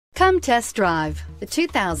Come test drive the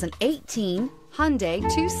 2018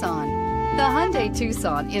 Hyundai Tucson. The Hyundai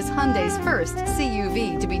Tucson is Hyundai's first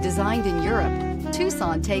CUV to be designed in Europe.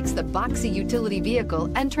 Tucson takes the boxy utility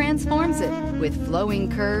vehicle and transforms it. With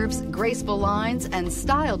flowing curves, graceful lines, and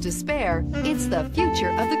style to spare, it's the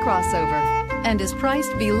future of the crossover and is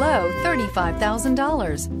priced below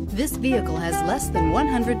 $35,000. This vehicle has less than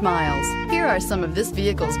 100 miles. Here are some of this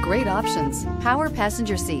vehicle's great options: power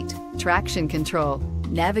passenger seat, traction control,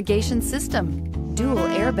 navigation system, dual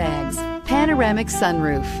airbags, panoramic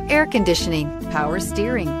sunroof, air conditioning, power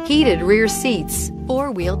steering, heated rear seats,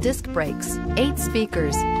 four-wheel disc brakes, 8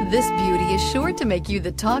 speakers. This beauty is sure to make you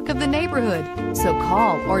the talk of the neighborhood. So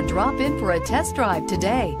call or drop in for a test drive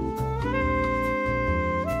today.